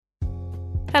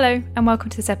Hello, and welcome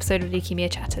to this episode of Leukemia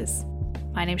Chatters.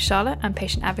 My name's Charlotte, I'm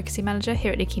Patient Advocacy Manager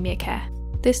here at Leukemia Care.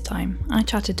 This time, I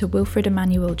chatted to Wilfred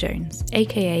Emmanuel Jones,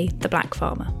 aka The Black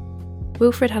Farmer.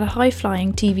 Wilfred had a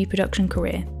high-flying TV production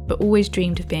career, but always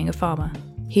dreamed of being a farmer.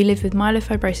 He lived with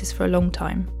myelofibrosis for a long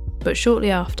time, but shortly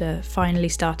after finally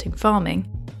starting farming,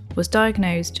 was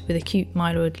diagnosed with acute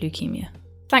myeloid leukemia.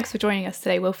 Thanks for joining us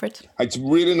today, Wilfred. It's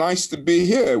really nice to be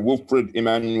here. Wilfred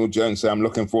Emmanuel Jones. I'm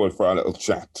looking forward for our little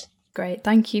chat. Great,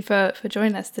 thank you for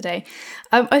joining us today.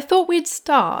 I thought we'd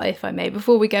start, if I may,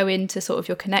 before we go into sort of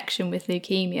your connection with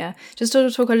leukemia, just sort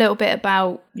of talk a little bit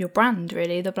about your brand,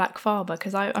 really, The Black Farmer,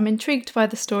 because I'm intrigued by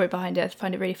the story behind it. I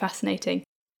find it really fascinating.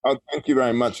 Oh, thank you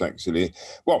very much, actually.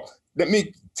 Well, let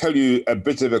me tell you a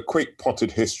bit of a quick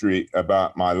potted history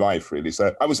about my life, really.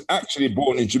 So I was actually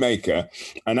born in Jamaica,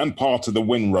 and I'm part of the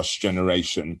Windrush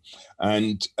generation.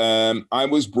 And I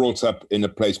was brought up in a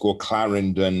place called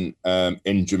Clarendon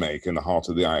in Jamaica, in the heart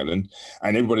of the island.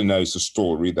 And everybody knows the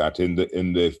story that in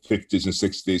the 50s and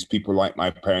 60s, people like my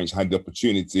parents had the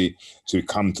opportunity to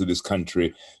come to this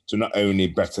country to not only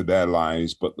better their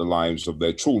lives, but the lives of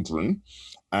their children.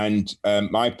 And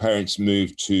my parents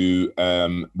moved to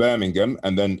Birmingham.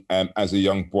 And then as a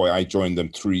young boy, I joined them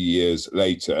 3 years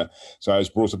later. So I was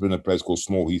brought up in a place called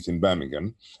Small Heath in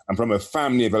Birmingham. I'm from a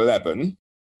family of 11.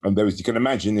 And there was, you can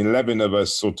imagine, 11 of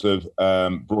us sort of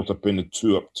brought up in a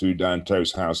two-up, two-down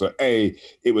terrace house. So A,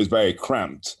 it was very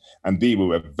cramped. And B, we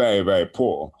were very, very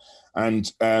poor.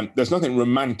 And there's nothing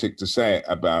romantic to say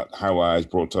about how I was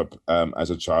brought up as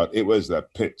a child. It was the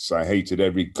pits. I hated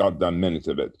every goddamn minute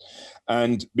of it.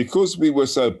 And because we were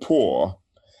so poor,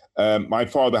 my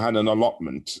father had an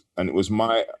allotment, and it was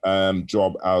my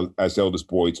job as the eldest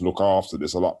boy to look after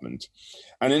this allotment.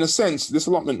 And in a sense, this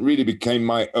allotment really became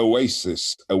my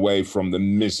oasis away from the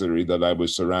misery that I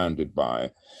was surrounded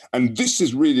by. And this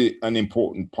is really an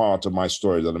important part of my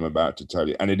story that I'm about to tell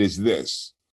you. And it is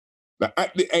this, that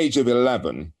at the age of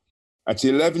 11, at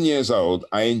 11 years old,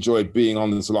 I enjoyed being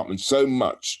on this allotment so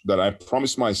much that I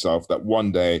promised myself that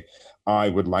one day I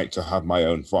would like to have my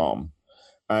own farm.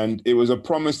 And it was a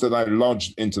promise that I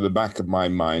lodged into the back of my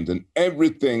mind. And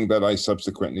everything that I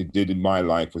subsequently did in my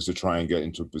life was to try and get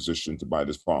into a position to buy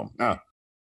this farm. Now,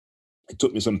 it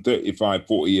took me some 35,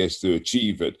 40 years to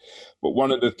achieve it. But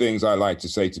one of the things I like to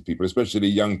say to people, especially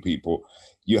young people,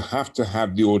 you have to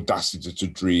have the audacity to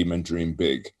dream and dream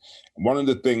big. One of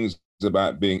the things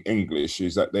about being English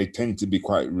is that they tend to be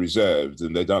quite reserved,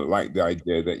 and they don't like the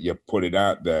idea that you put it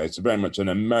out there. It's very much an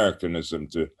Americanism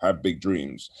to have big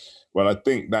dreams. Well, I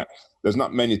think that there's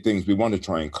not many things we want to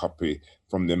try and copy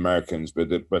from the Americans,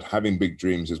 but having big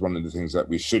dreams is one of the things that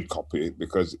we should copy,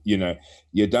 because, you know,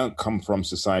 you don't come from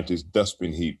society's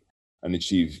dustbin heap and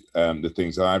achieve the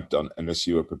things that I've done unless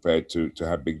you are prepared to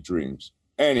have big dreams.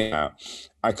 Anyhow,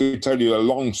 I could tell you a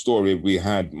long story if we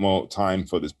had more time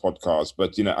for this podcast,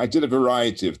 but, you know, I did a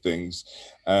variety of things.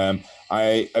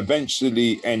 I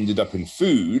eventually ended up in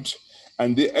food.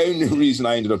 And the only reason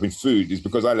I ended up in food is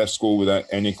because I left school without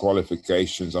any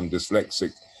qualifications. I'm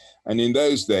dyslexic. And in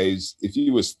those days, if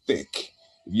you was thick,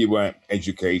 if you weren't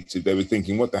educated, they were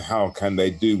thinking, what the hell can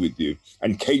they do with you?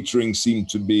 And catering seemed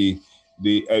to be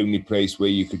the only place where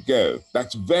you could go.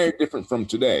 That's very different from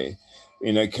today.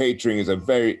 You know, catering is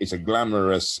it's a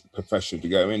glamorous profession to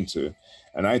go into.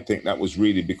 And I think that was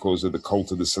really because of the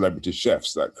cult of the celebrity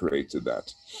chefs that created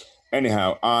that.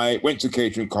 Anyhow, I went to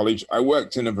catering college. I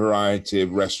worked in a variety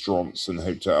of restaurants and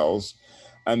hotels.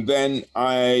 And then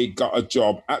I got a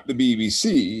job at the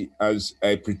BBC as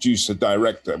a producer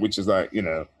director, which is like, you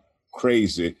know,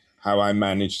 crazy how I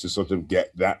managed to sort of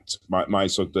get that, my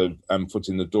sort of foot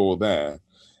in the door there.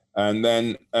 And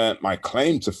then my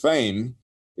claim to fame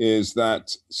is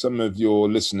that some of your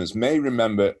listeners may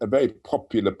remember a very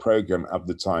popular program of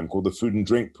the time called the Food and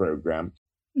Drink Program.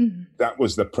 Mm-hmm. That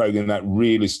was the program that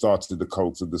really started the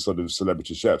cult of the sort of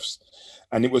celebrity chefs.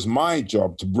 And it was my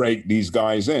job to break these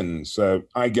guys in. So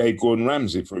I gave Gordon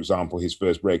Ramsay, for example, his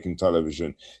first break in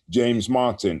television, James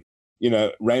Martin, you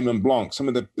know, Raymond Blanc, some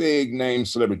of the big name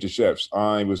celebrity chefs.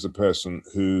 I was the person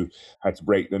who had to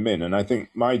break them in. And I think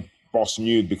my boss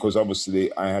knew, because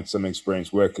obviously I had some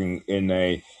experience working in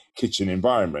a kitchen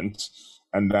environment,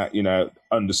 and that, you know,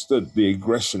 understood the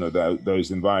aggression of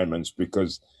those environments,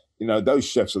 because, you know, those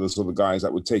chefs are the sort of guys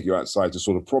that would take you outside to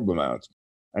sort of problem out.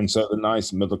 And so the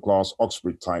nice middle-class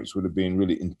Oxford types would have been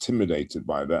really intimidated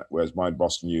by that, whereas my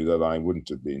boss knew that I wouldn't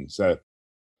have been. So,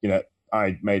 you know,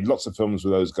 I made lots of films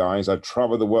with those guys. I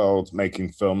traveled the world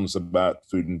making films about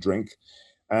food and drink.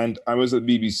 And I was at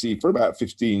the BBC for about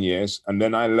 15 years. And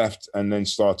then I left and then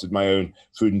started my own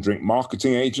food and drink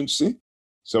marketing agency.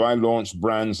 So I launched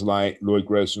brands like Lloyd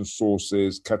Grossman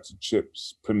sauces, Kettle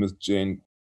Chips, Plymouth Gin,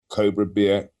 Cobra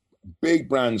Beer, big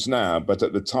brands now, but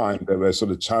at the time they were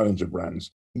sort of challenger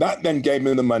brands. That then gave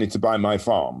me the money to buy my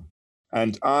farm.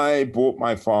 And I bought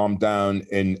my farm down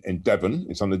in Devon.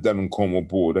 It's on the Devon-Cornwall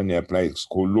border near a place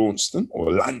called Launceston,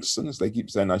 or Lanston, as they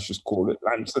keep saying. I should call it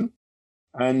Lanston.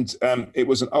 And it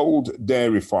was an old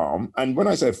dairy farm. And when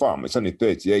I say farm, it's only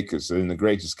 30 acres. So in the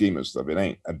greater scheme of stuff, it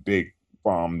ain't a big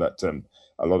farm that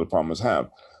a lot of farmers have.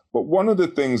 But one of the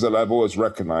things that I've always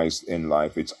recognized in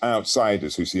life, it's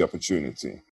outsiders who see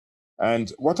opportunity.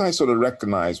 And what I sort of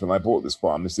recognized when I bought this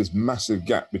farm is this massive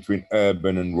gap between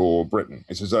urban and rural Britain.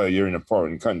 It's as though you're in a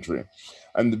foreign country.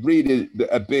 And really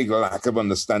a big lack of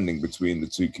understanding between the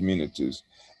two communities.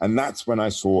 And that's when I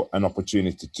saw an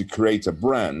opportunity to create a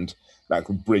brand that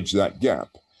could bridge that gap.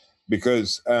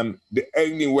 Because the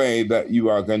only way that you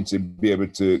are going to be able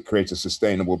to create a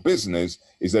sustainable business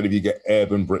is that if you get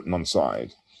urban Britain on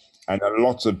side. And a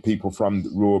lot of people from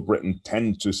rural Britain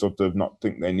tend to sort of not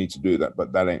think they need to do that,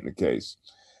 but that ain't the case.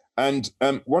 And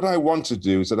what I want to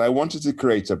do is that I wanted to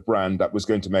create a brand that was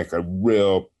going to make a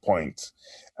real point.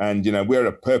 And, you know, we're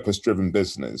a purpose-driven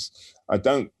business. I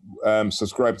don't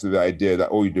subscribe to the idea that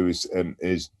all you do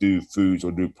is do foods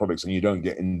or do products and you don't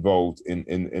get involved in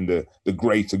the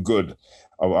greater good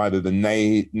of either the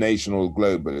nation or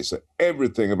globally. So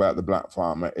everything about the Black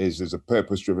Farmer is a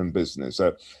purpose-driven business.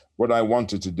 So what I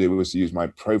wanted to do was to use my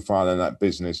profile in that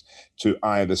business to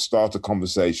either start a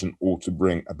conversation or to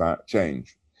bring about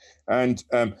change. And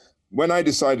when I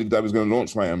decided that I was going to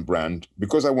launch my own brand,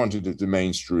 because I wanted it to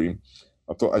mainstream,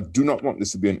 I thought I do not want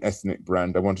this to be an ethnic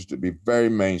brand. I wanted it to be very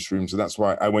mainstream. So that's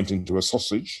why I went into a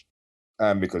sausage,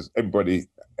 because everybody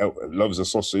loves a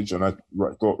sausage. And I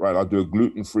thought, right, I'll do a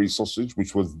gluten-free sausage,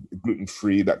 which was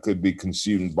gluten-free that could be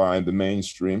consumed by the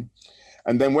mainstream.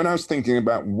 And then when I was thinking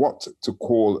about what to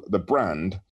call the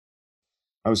brand,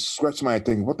 I was scratching my head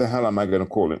thinking, what the hell am I going to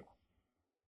call it?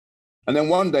 And then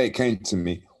one day it came to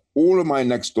me, all of my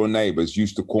next door neighbors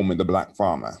used to call me the Black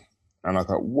Farmer. And I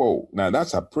thought, whoa, now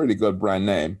that's a pretty good brand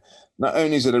name. Not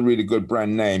only is it a really good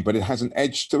brand name, but it has an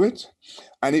edge to it.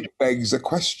 And it begs a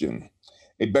question.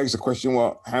 It begs the question,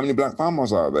 well, how many Black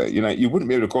farmers are there? You know, you wouldn't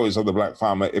be able to call yourself the Black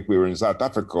Farmer if we were in South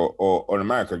Africa or in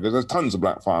America, because there's tons of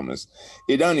Black farmers.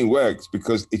 It only works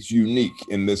because it's unique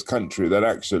in this country that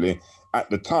actually,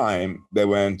 at the time, there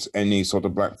weren't any sort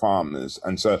of Black farmers.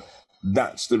 And so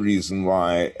that's the reason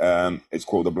why it's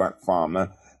called the Black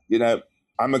Farmer. You know,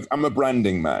 I'm a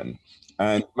branding man.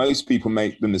 And most people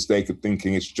make the mistake of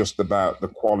thinking it's just about the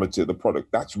quality of the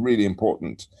product. That's really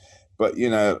important. But, you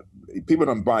know, people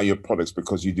don't buy your products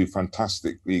because you do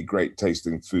fantastically great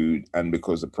tasting food and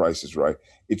because the price is right.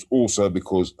 It's also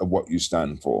because of what you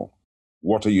stand for.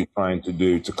 What are you trying to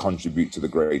do to contribute to the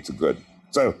greater good?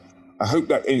 So I hope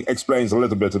that explains a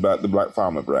little bit about the Black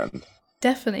Farmer brand.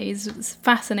 Definitely. It's a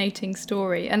fascinating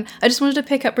story. And I just wanted to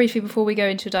pick up briefly before we go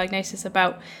into a diagnosis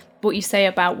about what you say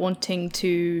about wanting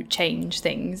to change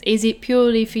things. Is it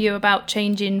purely for you about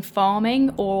change in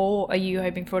farming, or are you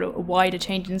hoping for a wider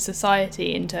change in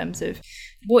society in terms of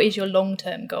what is your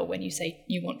long-term goal when you say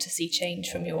you want to see change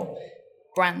from your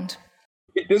brand?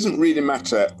 It doesn't really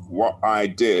matter what I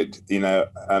did. You know,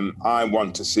 I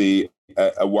want to see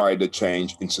a wider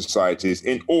change in societies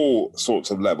in all sorts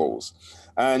of levels.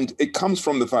 And it comes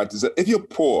from the fact is that if you're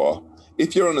poor,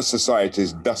 if you're on a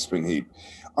society's dustbin heap,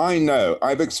 I know,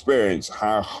 I've experienced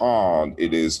how hard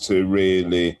it is to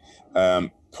really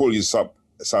pull yourself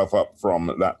up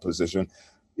from that position.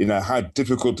 You know, how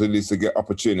difficult it is to get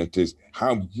opportunities,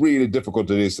 how really difficult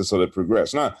it is to sort of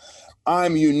progress. Now,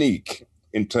 I'm unique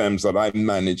in terms that I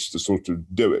managed to sort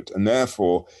of do it. And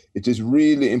therefore, it is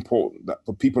really important that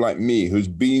for people like me who's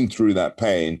been through that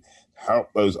pain,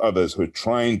 help those others who are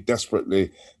trying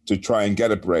desperately to try and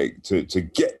get a break, to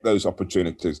get those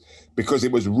opportunities, because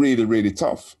it was really, really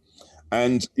tough.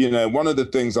 And, you know, one of the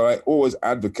things that I always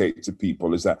advocate to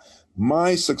people is that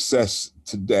my success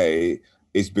today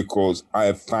is because I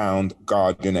have found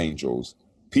guardian angels,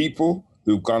 people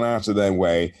who've gone out of their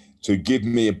way to give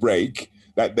me a break,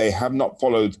 that they have not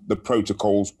followed the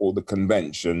protocols or the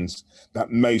conventions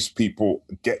that most people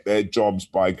get their jobs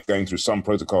by going through some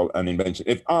protocol and invention.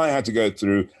 If I had to go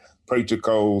through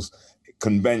protocols,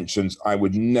 conventions, I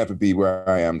would never be where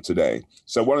I am today.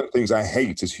 So one of the things I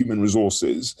hate is human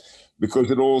resources, because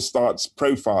it all starts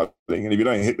profiling. And if you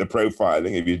don't hit the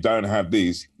profiling, if you don't have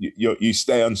these, you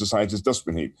stay on society's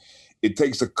dustbin heap. It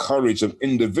takes the courage of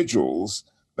individuals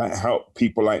that help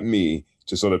people like me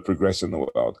to sort of progress in the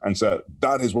world. And so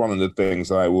that is one of the things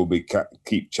that I will be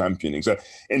keep championing. So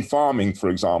in farming, for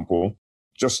example,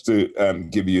 just to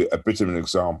give you a bit of an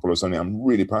example of something I'm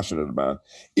really passionate about.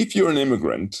 If you're an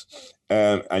immigrant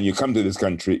and you come to this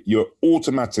country, you're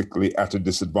automatically at a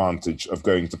disadvantage of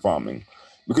going to farming,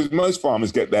 because most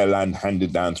farmers get their land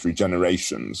handed down through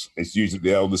generations. It's usually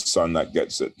the eldest son that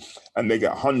gets it, and they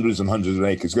get hundreds and hundreds of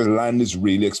acres because land is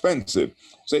really expensive.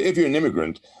 So if you're an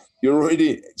immigrant, you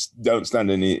already don't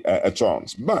stand a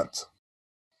chance. But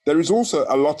there is also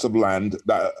a lot of land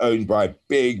that are owned by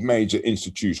big major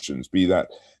institutions, be that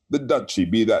the duchy,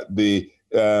 be that the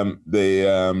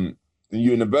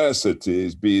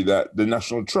universities, be that the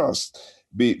National Trust.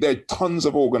 There are tons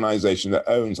of organizations that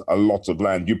owns a lot of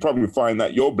land. You probably find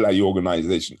that your bloody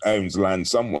organization owns land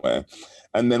somewhere.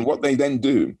 And then what they then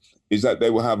do is that they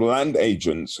will have land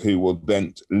agents who will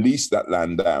then lease that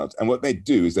land out. And what they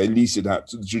do is they lease it out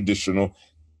to the traditional,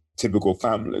 typical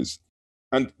families.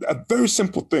 And a very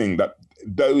simple thing that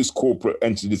those corporate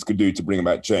entities could do to bring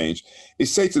about change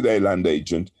is say to their land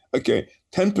agent, okay,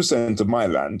 10% of my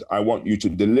land, I want you to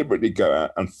deliberately go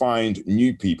out and find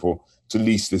new people to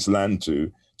lease this land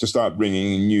to start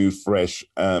bringing new, fresh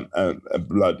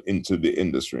blood into the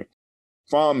industry.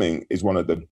 Farming is one of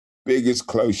the biggest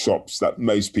closed shops that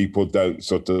most people don't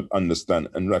sort of understand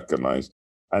and recognize.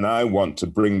 And I want to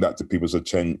bring that to people's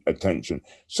attention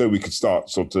so we could start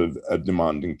sort of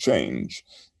demanding change.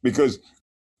 Because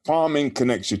farming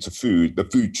connects you to food, the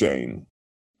food chain.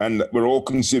 And we're all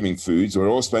consuming foods, we're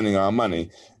all spending our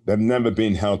money. They've never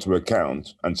been held to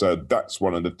account. And so that's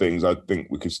one of the things I think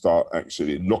we could start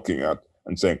actually looking at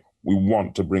and saying, we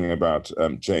want to bring about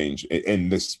change in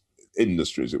this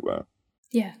industry, as it were.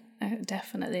 Yeah,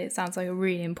 definitely. It sounds like a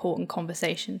really important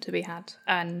conversation to be had.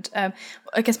 And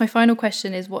I guess my final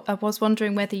question is, I was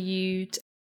wondering whether you'd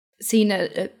seen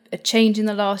a change in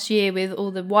the last year with all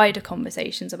the wider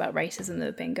conversations about racism that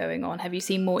have been going on. Have you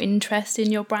seen more interest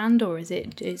in your brand, or is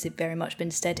it very much been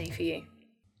steady for you?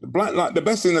 The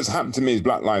best thing that's happened to me is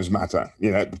Black Lives Matter.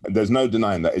 You know, there's no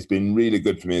denying that. It's been really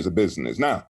good for me as a business.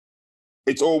 Now,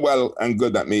 it's all well and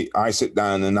good that I sit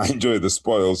down and I enjoy the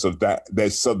spoils of that.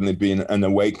 There's suddenly been an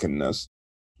awakenness.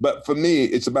 But for me,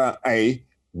 it's about,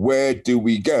 where do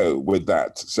we go with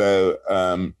that? So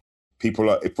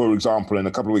people are, for example, in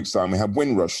a couple of weeks' time, we have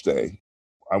Windrush Day.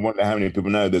 I wonder how many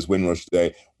people know there's Windrush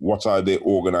Day. What are the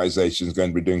organizations going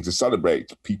to be doing to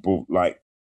celebrate people like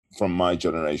from my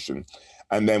generation?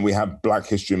 And then we have Black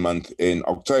History Month in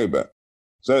October.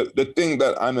 So the thing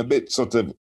that I'm a bit sort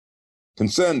of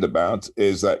concerned about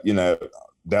is that, you know,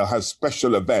 they'll have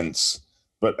special events,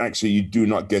 but actually you do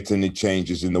not get any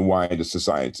changes in the wider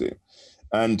society.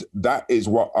 And that is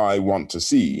what I want to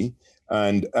see.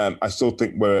 And I still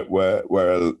think we're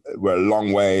a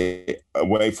long way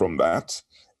away from that.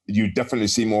 You definitely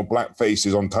see more Black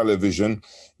faces on television.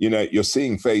 You know, you're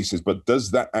seeing faces, but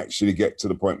does that actually get to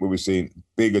the point where we're seeing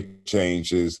bigger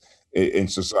changes in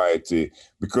society?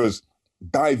 Because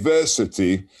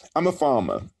diversity, I'm a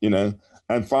farmer, you know,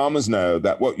 and farmers know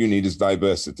that what you need is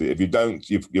diversity. If you don't,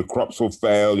 your crops will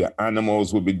fail, your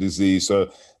animals will be diseased.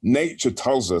 So nature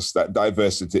tells us that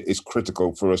diversity is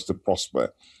critical for us to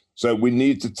prosper. So we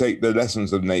need to take the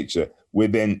lessons of nature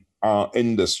within our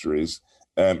industries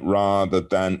rather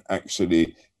than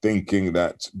actually thinking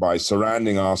that by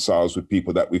surrounding ourselves with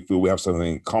people that we feel we have something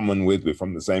in common with, we're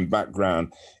from the same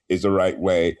background, is the right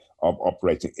way of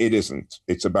operating. It isn't.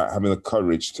 It's about having the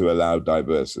courage to allow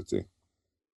diversity.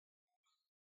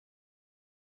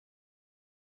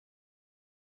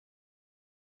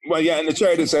 Well, yeah, in the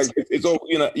charity sector, it's all,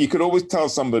 you know, you could always tell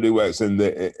somebody who works in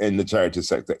the charity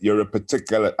sector, you're a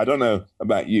particular, I don't know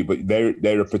about you, but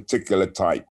they're a particular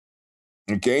type.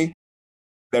 Okay?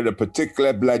 They're a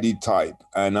particular bloody type.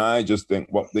 And I just think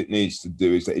what it needs to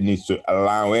do is that it needs to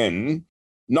allow in,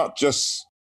 not just,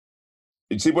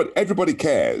 you see, what everybody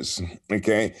cares,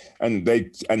 okay?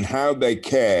 And how they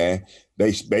care,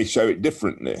 they show it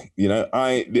differently. You know,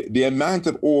 the amount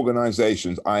of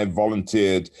organizations I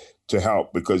volunteered to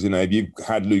help, because, you know, if you've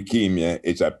had leukemia,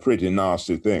 it's a pretty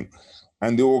nasty thing.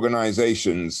 And the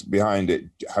organizations behind it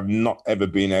have not ever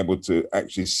been able to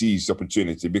actually seize the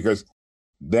opportunity because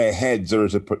their heads are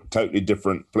at a totally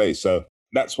different place. So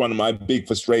that's one of my big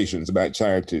frustrations about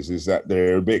charities, is that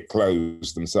they're a bit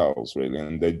closed themselves, really,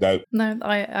 and they don't. No,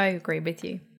 I agree with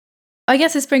you. I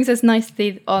guess this brings us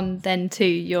nicely on then to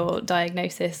your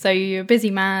diagnosis. So you're a busy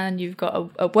man, you've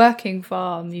got a working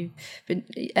farm,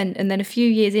 and then a few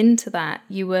years into that,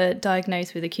 you were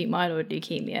diagnosed with acute myeloid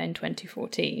leukemia in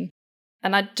 2014.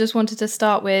 And I just wanted to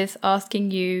start with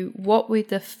asking you, what were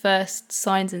the first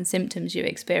signs and symptoms you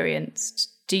experienced?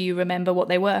 Do you remember what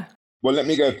they were? Well, let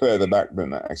me go further back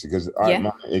than that, actually, because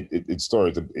its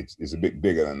story is a bit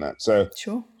bigger than that. So,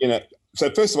 sure. You know, So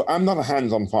first of all, I'm not a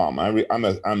hands-on farmer.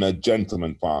 I'm a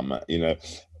gentleman farmer.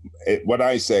 What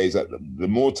I say is that the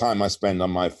more time I spend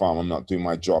on my farm, I'm not doing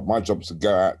my job. My job is to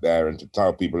go out there and to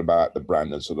tell people about the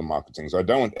brand and sort of marketing. So I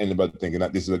don't want anybody thinking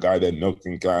that this is a guy there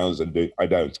milking cows I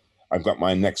don't. I've got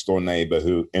my next door neighbor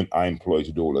who I employ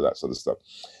to do all of that sort of stuff.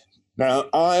 Now,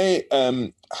 I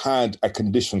had a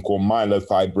condition called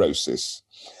myelofibrosis,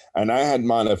 and I had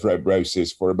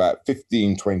myelofibrosis for about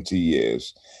 15, 20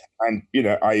 years. And,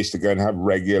 I used to go and have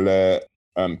regular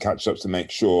catch-ups to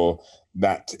make sure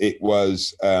that it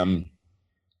was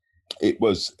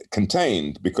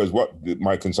contained, because what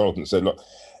my consultant said, look,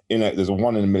 there's a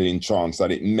 1 in a million chance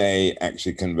that it may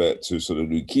actually convert to sort of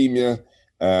leukemia.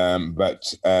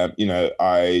 But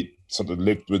I sort of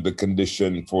lived with the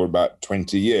condition for about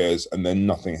 20 years and then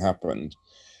nothing happened.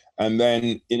 And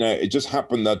then, it just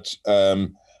happened that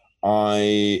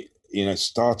I,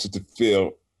 started to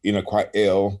feel, quite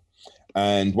ill.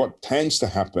 And what tends to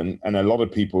happen, and a lot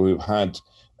of people who've had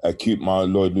acute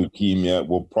myeloid leukemia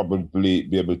will probably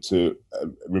be able to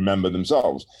remember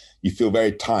themselves. You feel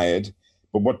very tired,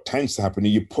 but what tends to happen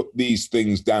is you put these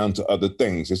things down to other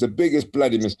things. It's the biggest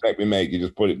bloody mistake we make. You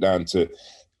just put it down to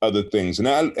other things.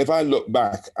 And if I look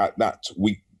back at that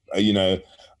week,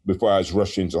 before I was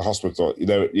rushed into the hospital,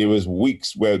 it was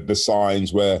weeks where the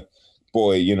signs were,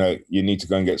 boy, you need to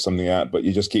go and get something out, but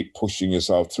you just keep pushing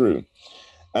yourself through.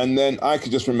 And then I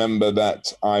could just remember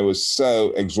that I was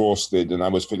so exhausted and I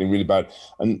was feeling really bad.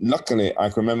 And luckily, I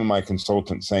can remember my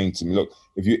consultant saying to me, look,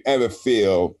 if you ever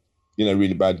feel,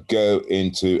 really bad, go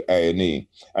into A&E.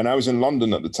 And I was in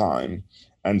London at the time.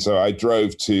 And so I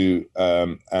drove to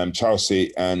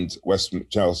Chelsea and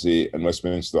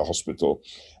Westminster Hospital,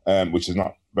 which is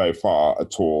not very far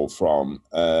at all from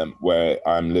where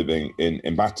I'm living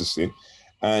in Battersea.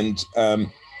 And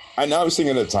I was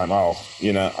thinking at the time,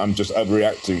 I'm just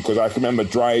overreacting, because I can remember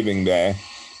driving there,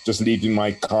 just leaving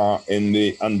my car in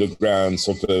the underground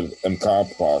sort of car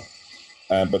park.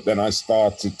 But then I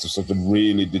started to sort of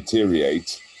really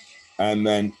deteriorate. And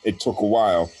then it took a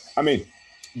while. I mean,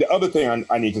 the other thing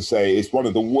I need to say is one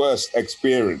of the worst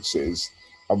experiences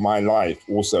of my life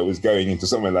also was going into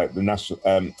somewhere like the National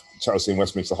Chelsea and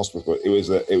Westminster Hospital. It was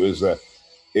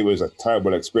a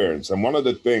terrible experience. And one of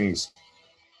the things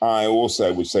I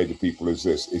also would say to people is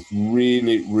this: it's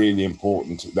really, really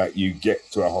important that you get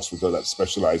to a hospital that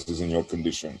specializes in your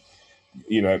condition.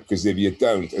 Because if you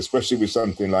don't, especially with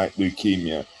something like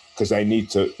leukemia, because they need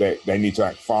to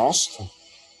act fast.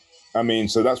 I mean,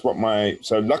 so that's what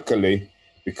so luckily,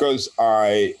 because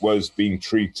I was being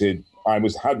treated, I've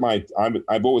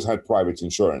always had private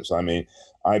insurance. I mean,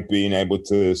 I've been able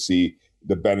to see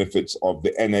the benefits of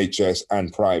the NHS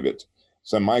and private.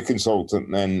 So my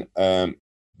consultant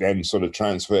then sort of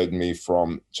transferred me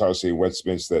from Chelsea and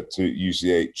Westminster to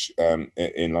UCH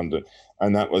in London.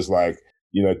 And that was like,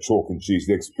 chalk and cheese.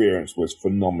 The experience was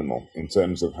phenomenal in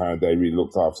terms of how they really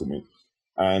looked after me.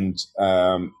 And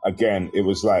again, it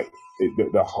was like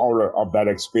the horror of that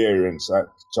experience at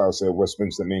Chelsea or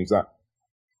Westminster means that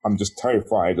I'm just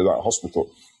terrified of that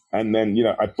hospital. And then,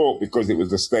 I thought because it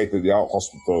was the state-of-the-art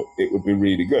hospital, it would be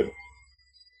really good.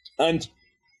 And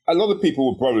a lot of people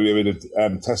will probably be able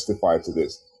to testify to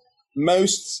this.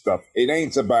 Most stuff, it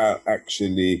ain't about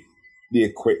actually the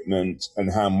equipment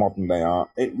and how modern they are.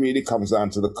 It really comes down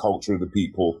to the culture of the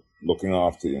people looking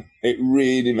after you. It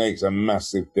really makes a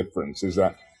massive difference. Is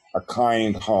that a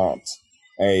kind heart,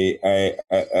 a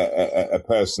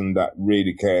person that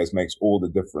really cares makes all the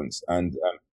difference. And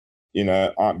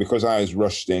because I was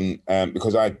rushed in,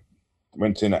 because I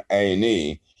went in at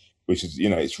A&E, which is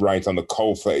it's right on the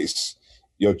coalface,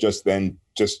 you're just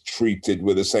treated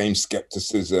with the same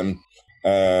skepticism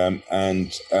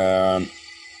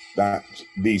that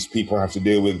these people have to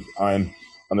deal with on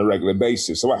a regular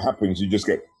basis. So what happens, you just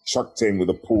get chucked in with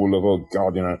a pool of, oh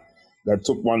God, they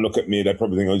took one look at me, they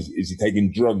probably think, oh, is he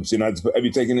taking drugs? Have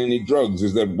you taken any drugs?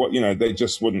 Is there what, they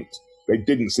just they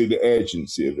didn't see the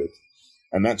urgency of it.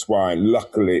 And that's why,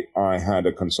 luckily, I had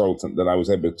a consultant that I was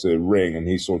able to ring, and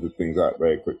he sorted things out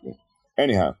very quickly.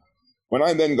 Anyhow, when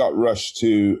I then got rushed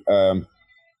to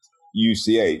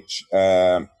UCH,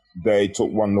 they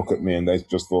took one look at me and they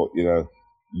just thought,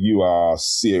 you are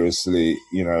seriously,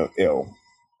 ill,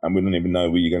 and we don't even know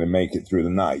whether you're going to make it through the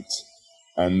night.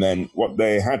 And then what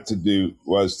they had to do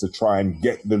was to try and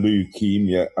get the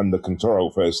leukemia under control,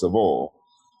 first of all.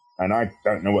 And I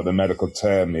don't know what the medical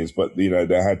term is, but, they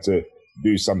had to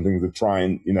do something to try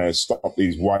and, stop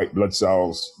these white blood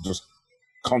cells just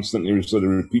constantly sort of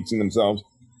repeating themselves.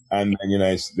 And,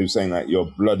 they're saying that your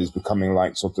blood is becoming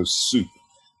like sort of soup.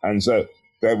 And so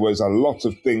there was a lot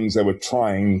of things they were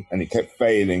trying, and it kept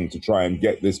failing to try and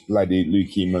get this bloody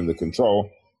leukemia under control.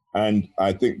 And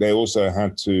I think they also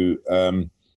had to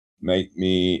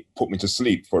put me to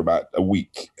sleep for about a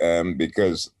week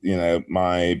because,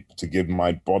 to give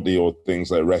my body or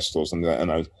things like rest or something,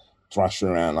 and I was thrashing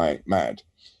around like mad.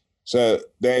 So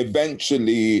they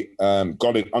eventually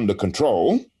got it under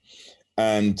control.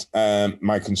 And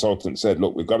my consultant said,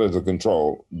 look, we've got it under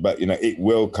control, but, it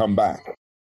will come back.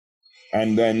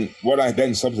 And then what I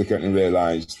then subsequently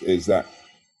realized is that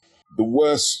the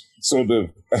worst sort of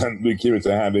leukemia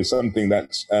to have is something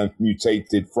that's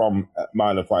mutated from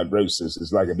myelofibrosis.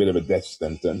 It's like a bit of a death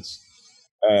sentence.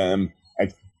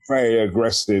 It's very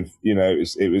aggressive,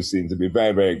 it was seen to be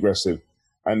very, very aggressive.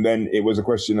 And then it was a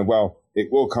question of, well,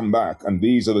 it will come back. And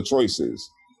these are the choices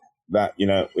that,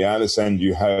 we either send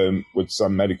you home with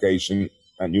some medication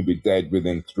and you'll be dead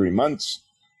within 3 months,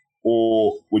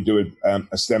 or we do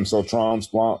a stem cell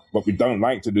transplant. But we don't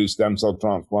like to do stem cell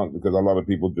transplant because a lot of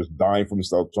people just die from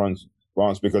cell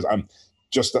transplants because I'm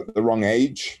just at the wrong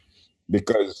age,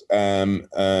 because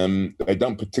they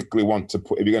don't particularly want to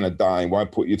put, if you're going to die, why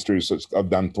put you through such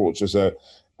goddamn torture? So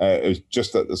it was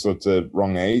just at the sort of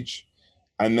wrong age.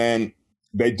 And then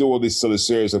they do all this sort of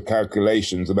series of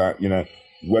calculations about,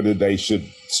 whether they should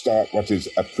start what is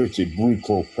a pretty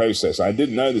brutal process. I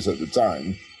didn't know this at the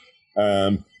time.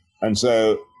 And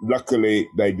so luckily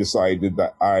they decided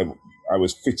that I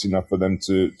was fit enough for them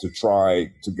to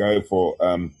try to go for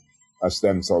a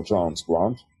stem cell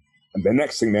transplant. And the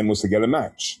next thing then was to get a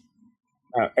match.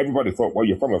 Everybody thought, well,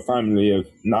 you're from a family of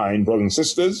 9 brothers and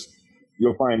sisters,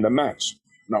 you'll find a match.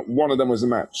 Not one of them was a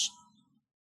match.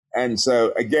 And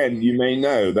so again, you may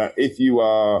know that if you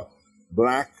are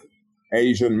Black,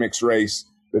 Asian, mixed race,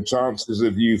 the chances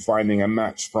of you finding a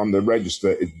match from the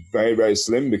register is very, very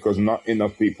slim, because not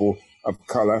enough people of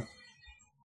color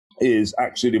is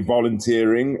actually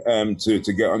volunteering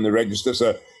to get on the register.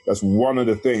 So that's one of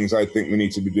the things I think we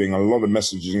need to be doing a lot of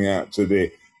messaging out to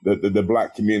the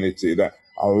Black community, that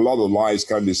a lot of lives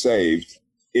can be saved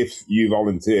if you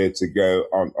volunteer to go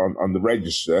on the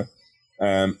register.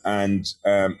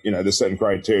 There's certain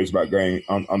criteria about going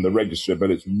on the register, but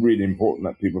it's really important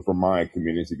that people from my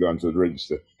community go onto the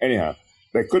register. Anyhow,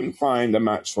 they couldn't find a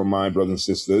match for my brothers and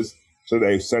sisters, so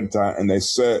they sent out and they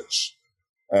searched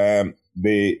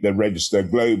the register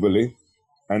globally,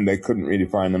 and they couldn't really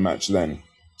find a match then.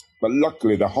 But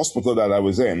luckily, the hospital that I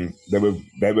was in, they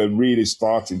were really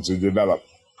starting to develop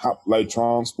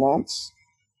haplotransplants,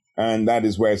 and that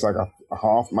is where it's like a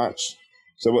half match.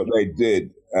 So what they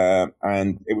did,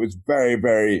 and it was very,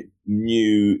 very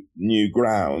new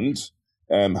ground,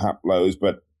 haplos,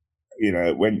 but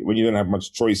when you don't have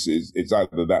much choices, it's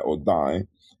either that or die.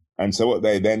 And so what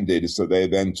they then did is, so they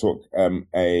then took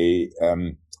a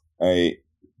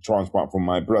transplant from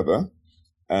my brother,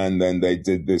 and then they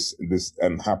did this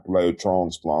haplo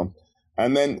transplant.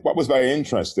 And then what was very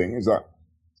interesting is that,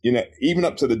 even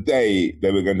up to the day they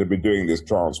were going to be doing this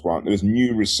transplant, there was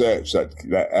new research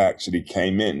that actually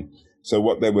came in. So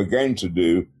what they were going to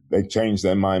do, they changed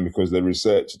their mind because the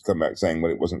research had come back saying,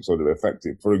 well, it wasn't sort of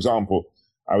effective. For example,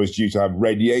 I was due to have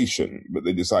radiation, but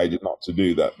they decided not to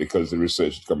do that because the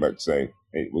research had come back saying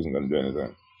it wasn't going to do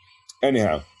anything.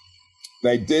 Anyhow,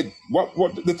 they did what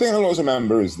the thing I'll always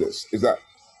remember is this, is that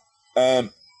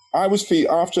I was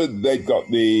after they got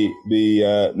the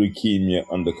leukemia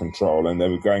under control and they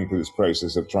were going through this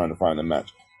process of trying to find a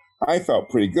match, I felt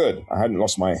pretty good. I hadn't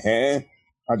lost my hair.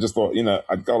 I just thought,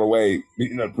 I got away,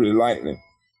 pretty lightly.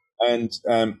 And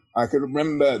I could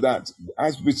remember that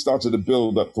as we started to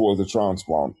build up towards the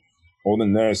transplant, all the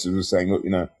nurses were saying, look,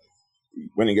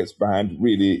 when it gets bad,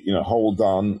 really, hold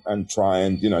on and try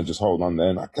and, just hold on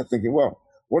there. And I kept thinking, well,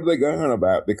 what are they going on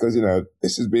about? Because,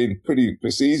 this has been pretty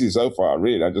easy so far,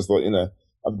 really. I just thought,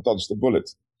 I've dodged the bullet.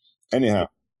 Anyhow,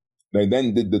 they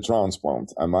then did the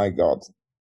transplant. And my God,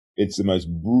 it's the most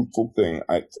brutal thing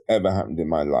that's ever happened in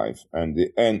my life. And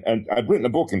I've written a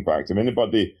book, in fact. If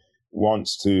anybody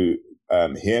wants to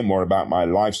hear more about my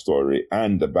life story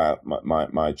and about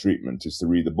my treatment, is to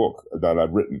read the book that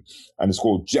I've written. And it's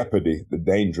called Jeopardy, The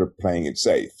Danger of Playing It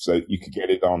Safe. So you could get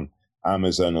it on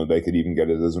Amazon, or they could even get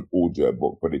it as an audio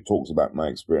book, but it talks about my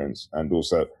experience and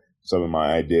also some of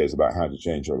my ideas about how to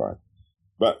change your life.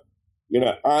 But,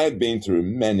 I've been through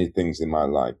many things in my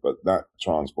life, but that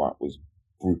transplant was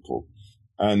brutal.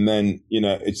 And then,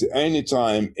 it's the only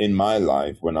time in my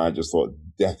life when I just thought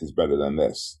death is better than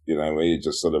this, where you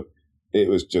just it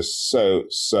was just so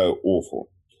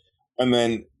awful. And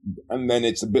then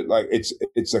it's a bit like it's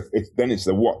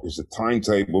the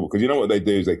timetable, because what they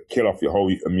do is they kill off your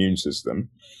whole immune system,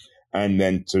 and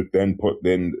then to put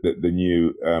in the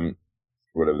new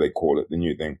whatever they call it, the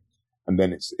new thing. And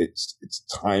then it's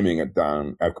timing it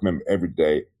down. I remember every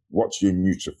day, watch your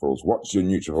neutrophils,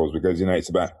 because, it's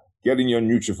about getting your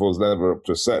neutrophils level up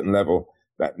to a certain level.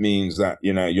 That means that,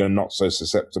 you're not so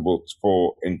susceptible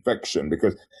for infection,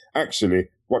 because actually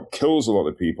what kills a lot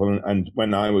of people, and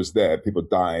when I was there, people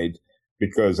died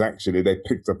because actually they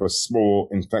picked up a small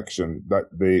infection that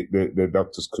the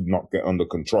doctors could not get under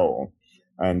control.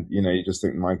 And, you just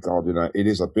think, my God, it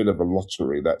is a bit of a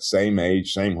lottery, that same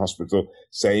age, same hospital,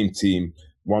 same team.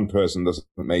 One person doesn't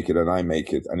make it and I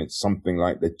make it. And it's something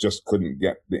like they just couldn't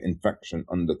get the infection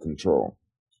under control.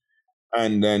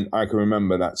 And then I can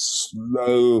remember that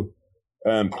slow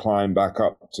climb back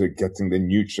up to getting the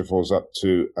neutrophils up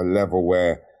to a level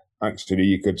where actually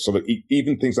you could sort of eat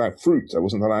even things like fruit. I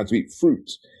wasn't allowed to eat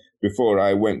fruit before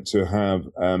I went to have,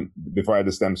 before I had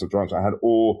the stem cell transplant. I had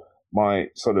all my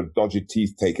sort of dodgy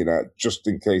teeth taken out just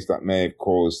in case that may have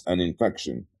caused an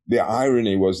infection. The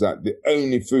irony was that the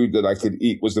only food that I could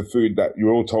eat was the food that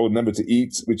you're all told never to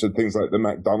eat, which are things like the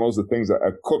McDonald's, the things that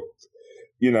are cooked,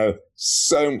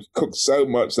 cooked so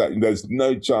much that there's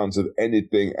no chance of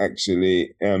anything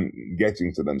actually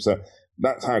getting to them. So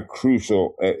that's how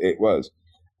crucial it was.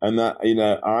 And that,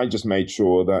 I just made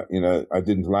sure that, I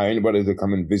didn't allow anybody to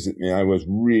come and visit me. I was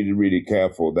really, really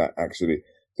careful that actually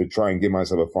to try and give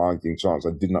myself a fighting chance.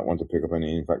 I did not want to pick up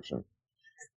any infection.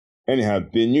 Anyhow,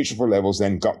 the neutrophil levels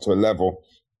then got to a level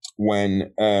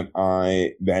when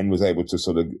I then was able to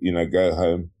sort of, go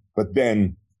home. But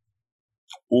then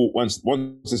once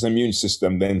this immune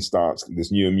system then starts,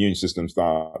 this new immune system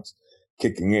starts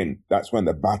kicking in, that's when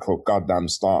the battle goddamn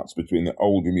starts between the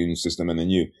old immune system and the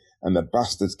new. And the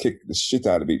bastards kick the shit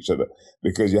out of each other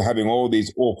because you're having all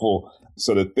these awful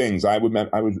sort of things. I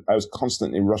was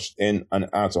constantly rushed in and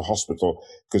out of hospital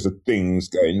because of things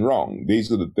going wrong.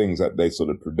 These are the things that they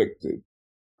sort of predicted.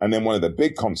 And then one of the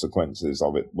big consequences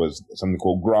of it was something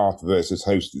called graft versus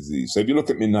host disease. So if you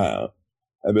look at me now,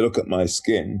 if you look at my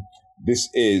skin, this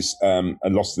is a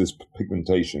loss of this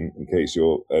pigmentation. In case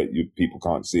you people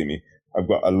can't see me, I've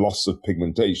got a loss of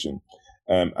pigmentation.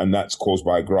 And that's caused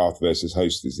by graft versus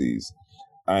host disease.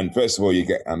 And first of all, you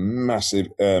get a massive,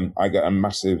 I get a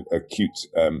massive acute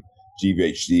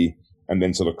GVHD and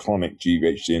then sort of chronic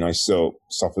GVHD, and I still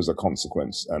suffer as a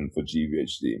consequence for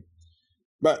GVHD.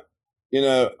 But,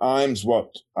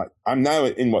 I'm now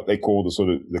in what they call the sort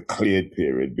of the cleared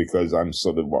period, because I'm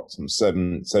sort of some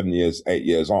 8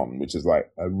 years on, which is like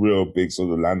a real big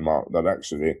sort of landmark that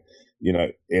actually,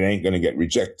 it ain't going to get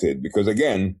rejected. Because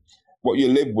again, what you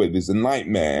live with is a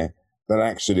nightmare that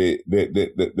actually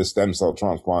the stem cell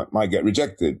transplant might get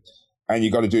rejected. And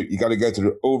you got to go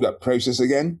through all that process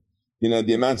again.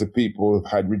 The amount of people who've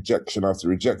had rejection after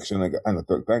rejection, and I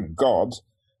thought, thank God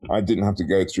I didn't have to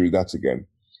go through that again.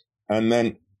 And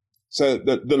then, so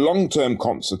the long-term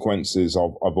consequences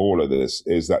of all of this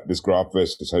is that this graft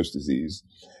versus host disease,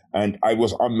 and I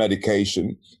was on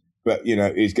medication, but,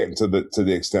 it's getting to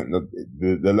the extent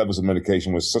that the levels of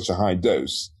medication was such a high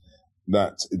dose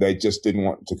that they just didn't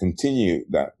want to continue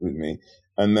that with me.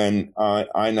 And then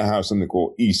I now have something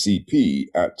called ECP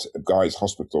at Guy's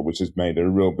Hospital, which has made a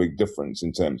real big difference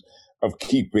in terms of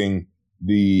keeping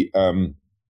the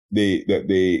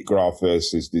graft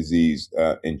versus disease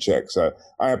in check. So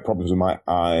I have problems with my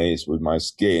eyes, with my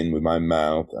skin, with my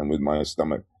mouth, and with my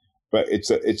stomach. But it's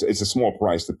a small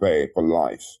price to pay for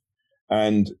life.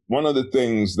 And one of the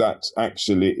things that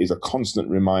actually is a constant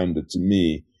reminder to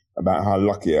me about how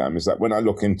lucky I am is that when I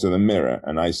look into the mirror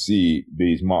and I see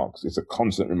these marks, it's a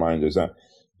constant reminder that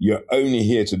you're only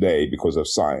here today because of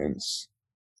science,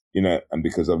 and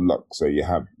because of luck. So you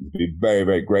have to be very,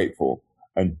 very grateful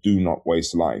and do not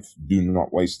waste life. Do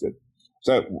not waste it.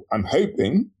 So I'm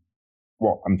hoping,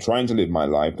 I'm trying to live my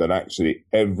life that actually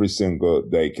every single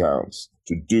day counts,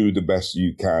 to do the best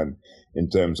you can in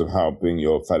terms of helping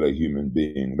your fellow human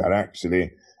being. That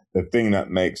actually the thing that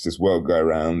makes this world go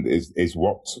around is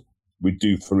what we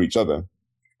do for each other.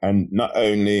 And not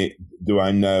only do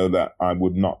I know that I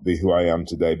would not be who I am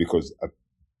today because of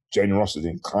generosity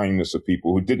and kindness of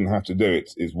people who didn't have to do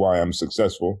it is why I'm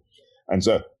successful. And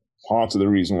so part of the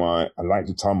reason why I like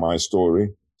to tell my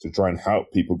story, to try and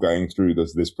help people going through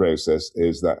this process,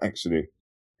 is that actually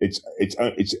it's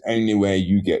the only way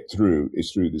you get through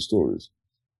is through the stories.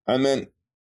 And then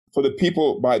for the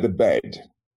people by the bed,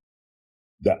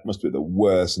 that must be the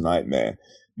worst nightmare,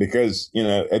 because,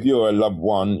 if you're a loved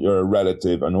one, you're a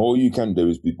relative, and all you can do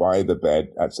is be by the bed,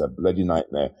 that's a bloody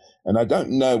nightmare. And I don't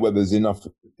know whether there's enough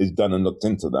is done and looked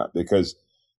into that, because,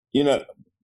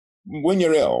 when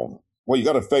you're ill, well, you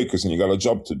got to focus and you got a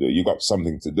job to do. You got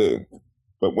something to do.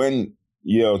 But when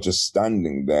you're just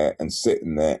standing there and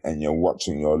sitting there and you're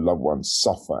watching your loved ones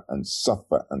suffer and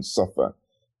suffer and suffer.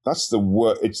 That's the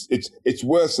worst. It's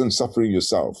worse than suffering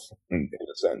yourself in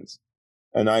a sense.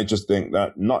 And I just think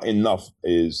that not enough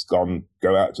is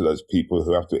go out to those people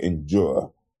who have to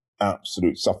endure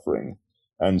absolute suffering.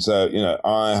 And so,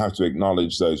 I have to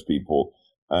acknowledge those people.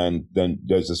 And then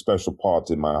there's a special part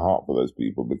in my heart for those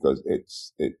people because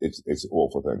it's an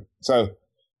awful thing. So,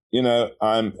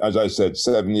 I'm, as I said,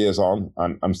 7 years on,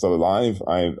 I'm still alive.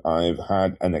 I've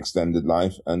had an extended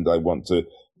life and I want to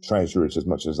treasure it as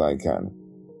much as I can.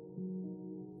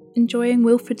 Enjoying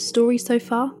Wilfred's story so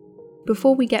far?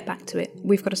 Before we get back to it,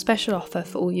 we've got a special offer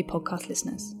for all you podcast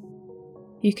listeners.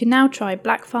 You can now try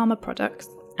Black Pharma products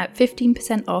at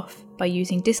 15% off by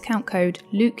using discount code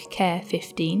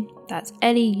LukeCare15, that's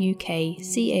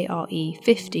LEUKCARE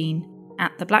 15,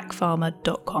 at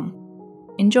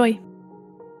theblackpharma.com. Enjoy!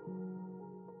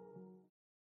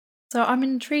 So I'm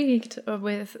intrigued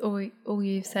with all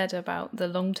you've said about the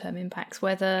long-term impacts,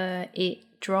 whether it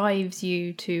drives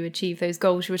you to achieve those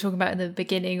goals you were talking about in the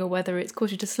beginning, or whether it's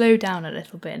caused you to slow down a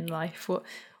little bit in life,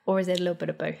 or is it a little bit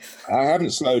of both? I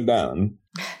haven't slowed down.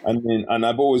 And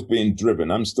I've always been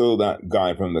driven. I'm still that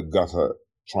guy from the gutter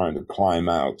trying to climb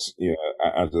out,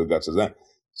 out of the gutters.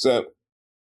 So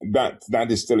that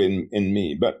is still in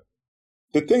me. But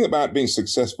the thing about being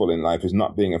successful in life is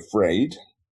not being afraid.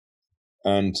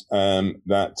 And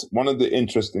that one of the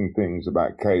interesting things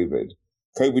about COVID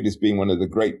is being one of the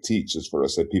great teachers for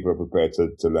us, so people are prepared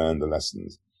to learn the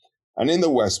lessons. And in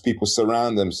the West, people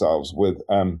surround themselves with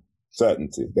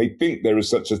certainty. They think there is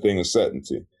such a thing as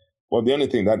certainty. Well, the only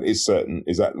thing that is certain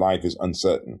is that life is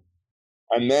uncertain.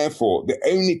 And therefore, the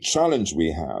only challenge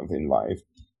we have in life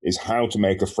is how to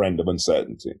make a friend of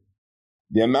uncertainty.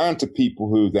 The amount of people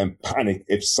who then panic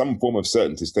if some form of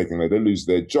certainty is taken away, they lose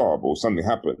their job or something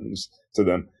happens to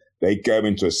them, they go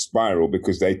into a spiral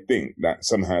because they think that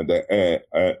somehow they're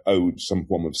owed some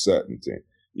form of certainty.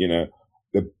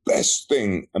 The best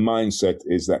thing, a mindset,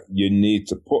 is that you need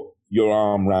to put your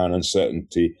arm around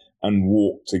uncertainty and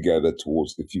walk together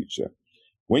towards the future.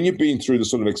 When you've been through the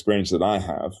sort of experience that I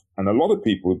have, and a lot of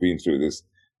people have been through this,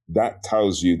 that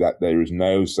tells you that there is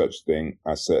no such thing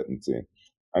as certainty.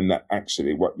 And that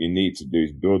actually what you need to do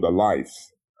is build a life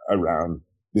around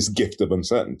this gift of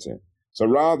uncertainty. So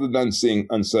rather than seeing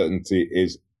uncertainty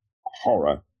as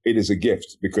horror, it is a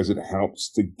gift because it helps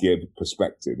to give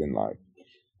perspective in life.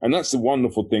 And that's the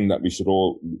wonderful thing that we should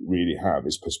all really have,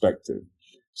 is perspective.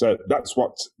 So that's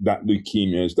what that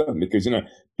leukemia has done. Because,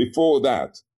 before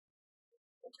that,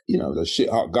 the shit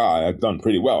hot guy, I've done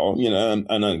pretty well,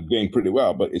 and I'm doing pretty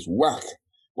well, but it's whack.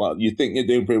 Well, you think you're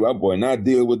doing pretty well, boy. Now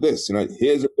deal with this.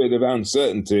 Here's a bit of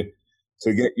uncertainty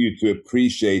to get you to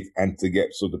appreciate and to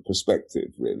get sort of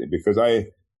perspective, really. Because I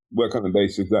work on the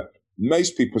basis that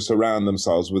most people surround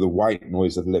themselves with a white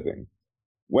noise of living.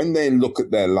 When they look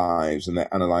at their lives and they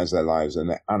analyze their lives and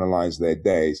they analyze their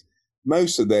days,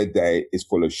 most of their day is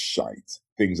full of shite.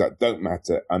 Things that don't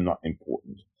matter are not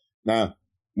important. Now,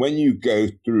 when you go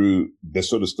through the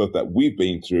sort of stuff that we've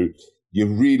been through, you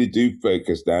really do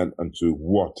focus down onto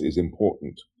what is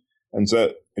important. And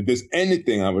so if there's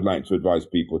anything I would like to advise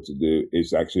people to do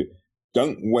is actually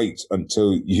don't wait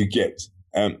until you get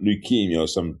leukemia or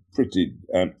some pretty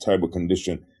terrible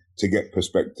condition to get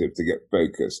perspective, to get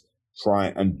focus. Try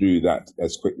and do that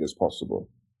as quickly as possible.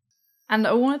 And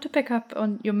I wanted to pick up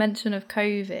on your mention of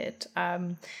COVID.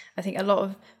 I think a lot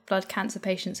of blood cancer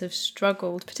patients have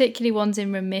struggled, particularly ones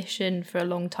in remission for a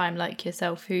long time like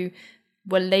yourself, who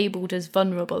were labelled as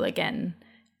vulnerable again,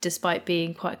 despite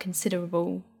being quite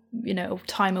considerable,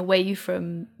 time away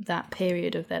from that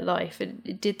period of their life.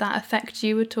 Did that affect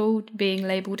you at all, being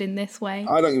labelled in this way?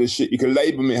 I don't give a shit. You can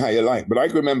label me how you like, but I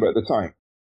can remember at the time.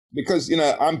 Because,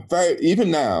 I'm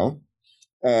even now,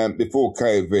 before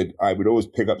COVID, I would always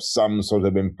pick up some sort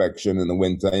of infection in the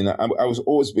winter. I was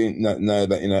always being know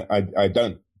that, I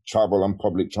don't travel on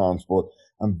public transport.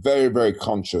 I'm very, very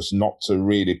conscious not to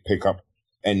really pick up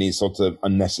any sort of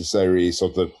unnecessary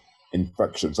sort of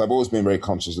infections. I've always been very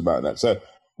conscious about that. So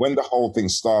when the whole thing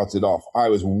started off, I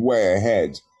was way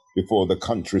ahead before the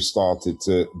country started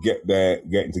to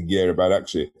get into gear about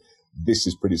actually, this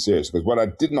is pretty serious. Because what I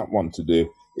did not want to do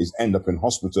is end up in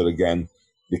hospital again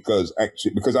because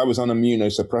I was on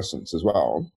immunosuppressants as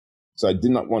well. So I did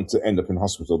not want to end up in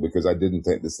hospital because I didn't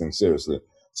take this thing seriously.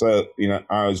 So,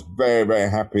 I was very, very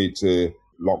happy to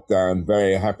lock down,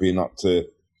 very happy not to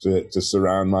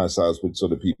surround myself with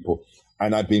sort of people.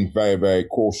 And I've been very, very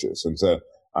cautious. And so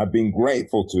I've been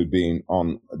grateful to have been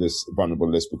on this vulnerable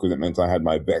list because it meant I had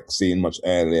my vaccine much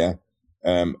earlier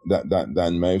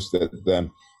than most.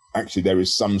 actually there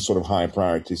is some sort of higher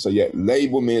priority. So yeah,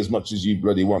 label me as much as you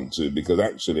bloody want to, because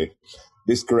actually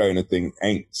this corona thing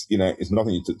ain't, it's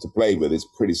nothing to play with. It's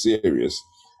pretty serious.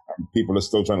 People are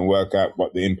still trying to work out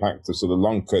what the impact of sort of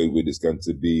long COVID is going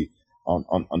to be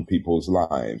on people's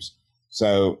lives.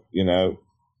 So,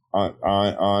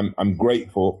 I'm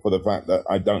grateful for the fact that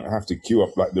I don't have to queue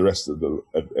up like the rest of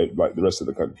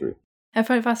the country. I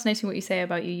find it fascinating what you say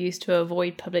about you used to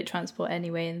avoid public transport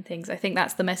anyway and things. I think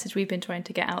that's the message we've been trying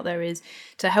to get out there, is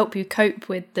to help you cope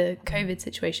with the COVID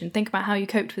situation. Think about how you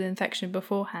coped with infection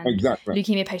beforehand. Exactly.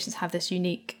 Leukemia patients have this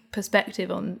unique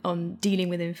perspective on dealing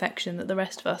with infection that the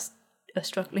rest of us are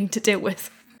struggling to deal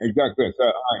with. Exactly.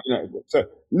 So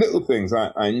little things.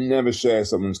 I never share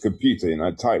someone's computer.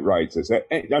 Typewriters.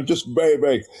 I'm just very,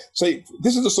 very. So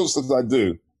this is the sort of stuff that I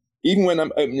do. Even when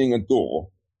I'm opening a door,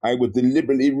 I would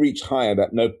deliberately reach higher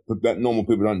that normal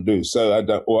people don't do. So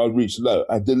I'll reach low.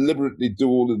 I deliberately do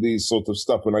all of these sort of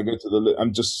stuff when I go to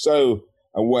I'm just so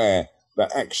aware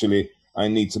that actually I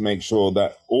need to make sure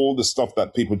that all the stuff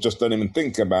that people just don't even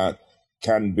think about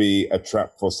can be a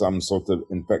trap for some sort of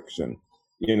infection.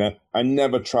 I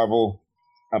never travel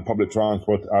on public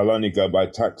transport. I'll only go by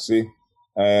taxi.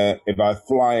 If I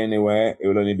fly anywhere, it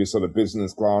would only be sort of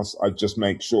business class. I just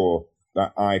make sure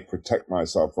that I protect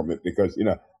myself from it because,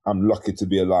 I'm lucky to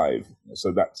be alive.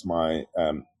 So that's my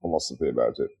philosophy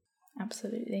about it.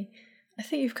 Absolutely. I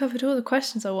think you've covered all the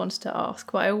questions I wanted to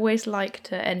ask, but I always like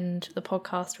to end the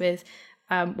podcast with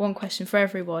one question for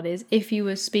everyone is, if you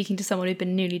were speaking to someone who'd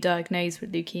been newly diagnosed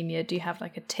with leukemia, do you have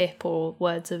like a tip or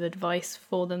words of advice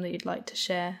for them that you'd like to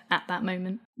share at that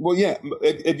moment? Well, yeah,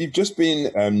 if you've just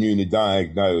been newly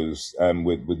diagnosed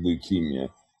with leukemia,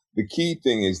 the key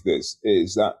thing is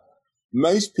that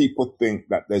most people think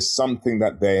that there's something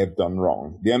that they have done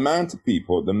wrong. The amount of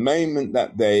people, the moment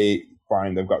that they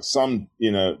find they've got some,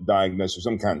 diagnosis of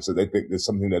some cancer, they think there's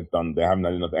something they've done. They haven't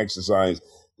had enough exercise.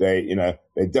 They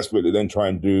desperately then try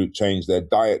and change their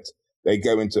diet. They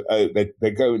go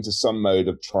into some mode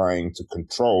of trying to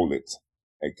control it.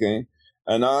 Okay.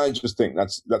 And I just think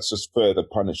that's just further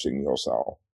punishing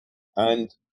yourself. And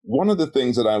one of the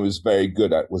things that I was very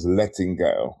good at was letting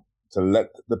go, to let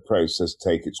the process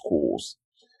take its course.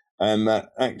 And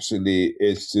that actually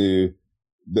is the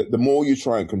more you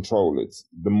try and control it,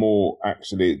 the more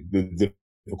actually the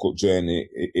difficult journey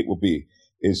it will be,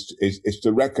 is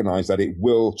to recognize that it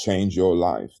will change your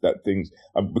life, that things,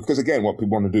 because again, what people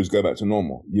want to do is go back to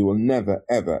normal. You will never,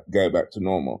 ever go back to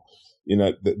normal.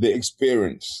 The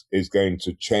experience is going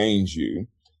to change you,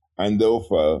 and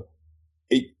therefore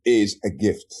it is a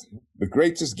gift. The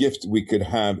greatest gift we could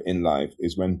have in life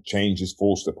is when change is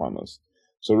forced upon us.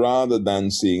 So rather than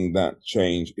seeing that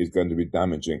change is going to be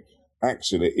damaging,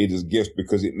 actually it is a gift,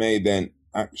 because it may then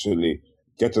actually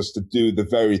get us to do the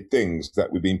very things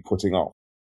that we've been putting off.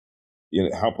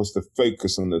 Help us to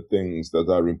focus on the things that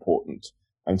are important.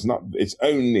 And it's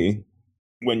only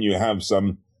when you have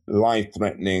some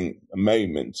life-threatening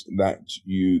moment that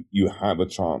you have a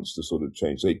chance to sort of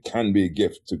change. So it can be a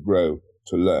gift to grow,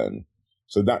 to learn.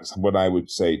 So that's what I would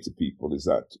say to people, is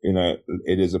that,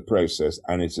 it is a process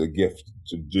and it's a gift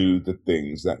to do the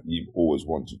things that you've always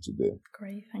wanted to do.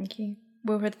 Great, thank you.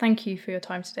 Wilfred, thank you for your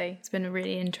time today. It's been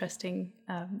really interesting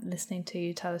listening to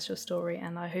you tell us your story,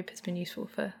 and I hope it's been useful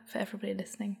for everybody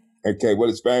listening. Okay, well,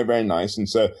 it's very, very nice. And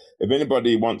so if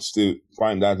anybody wants to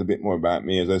find out a bit more about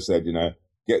me, as I said,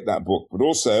 get that book. But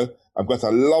also, I've got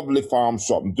a lovely farm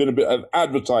shop. I'm doing a bit of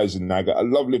advertising now. I've got a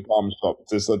lovely farm shop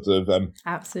to sort of,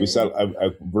 Absolutely. We sell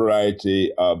a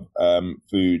variety of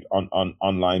food on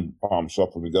online farm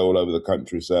shop, and we go all over the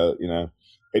country. So,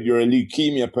 if you're a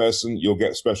leukemia person, you'll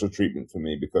get special treatment from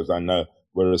me, because I know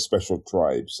we're a special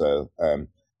tribe. So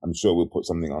I'm sure we'll put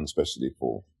something on especially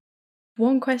for.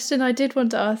 One question I did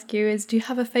want to ask you is, do you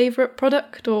have a favourite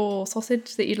product or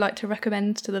sausage that you'd like to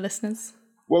recommend to the listeners?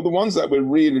 Well, the ones that we're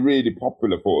really, really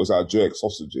popular for is our jerk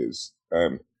sausages.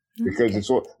 Because it's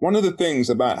one of the things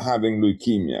about having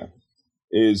leukemia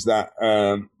is that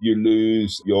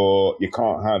you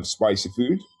can't have spicy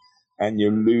food. And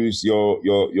you lose your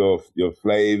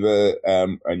flavor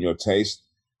and your taste,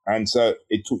 and so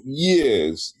it took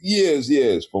years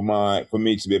for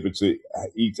me to be able to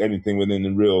eat anything within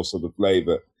the real sort of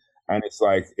flavor, and it's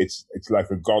like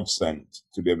a godsend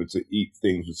to be able to eat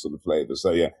things with sort of flavor.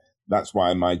 So yeah, that's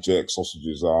why my jerk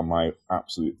sausages are my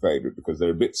absolute favorite, because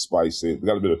they're a bit spicy, they've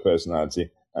got a bit of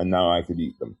personality, and now I could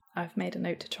eat them. I've made a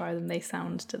note to try them. They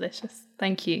sound delicious.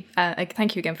 Thank you.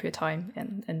 Thank you again for your time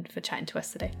and for chatting to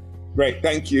us today. Great,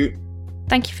 thank you.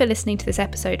 Thank you for listening to this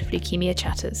episode of Leukemia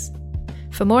Chatters.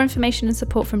 For more information and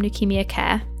support from Leukemia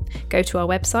Care, go to our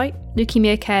website,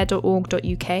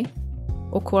 leukemiacare.org.uk,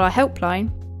 or call our helpline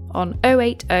on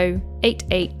 080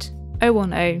 88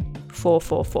 010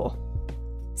 444.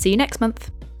 See you next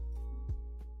month.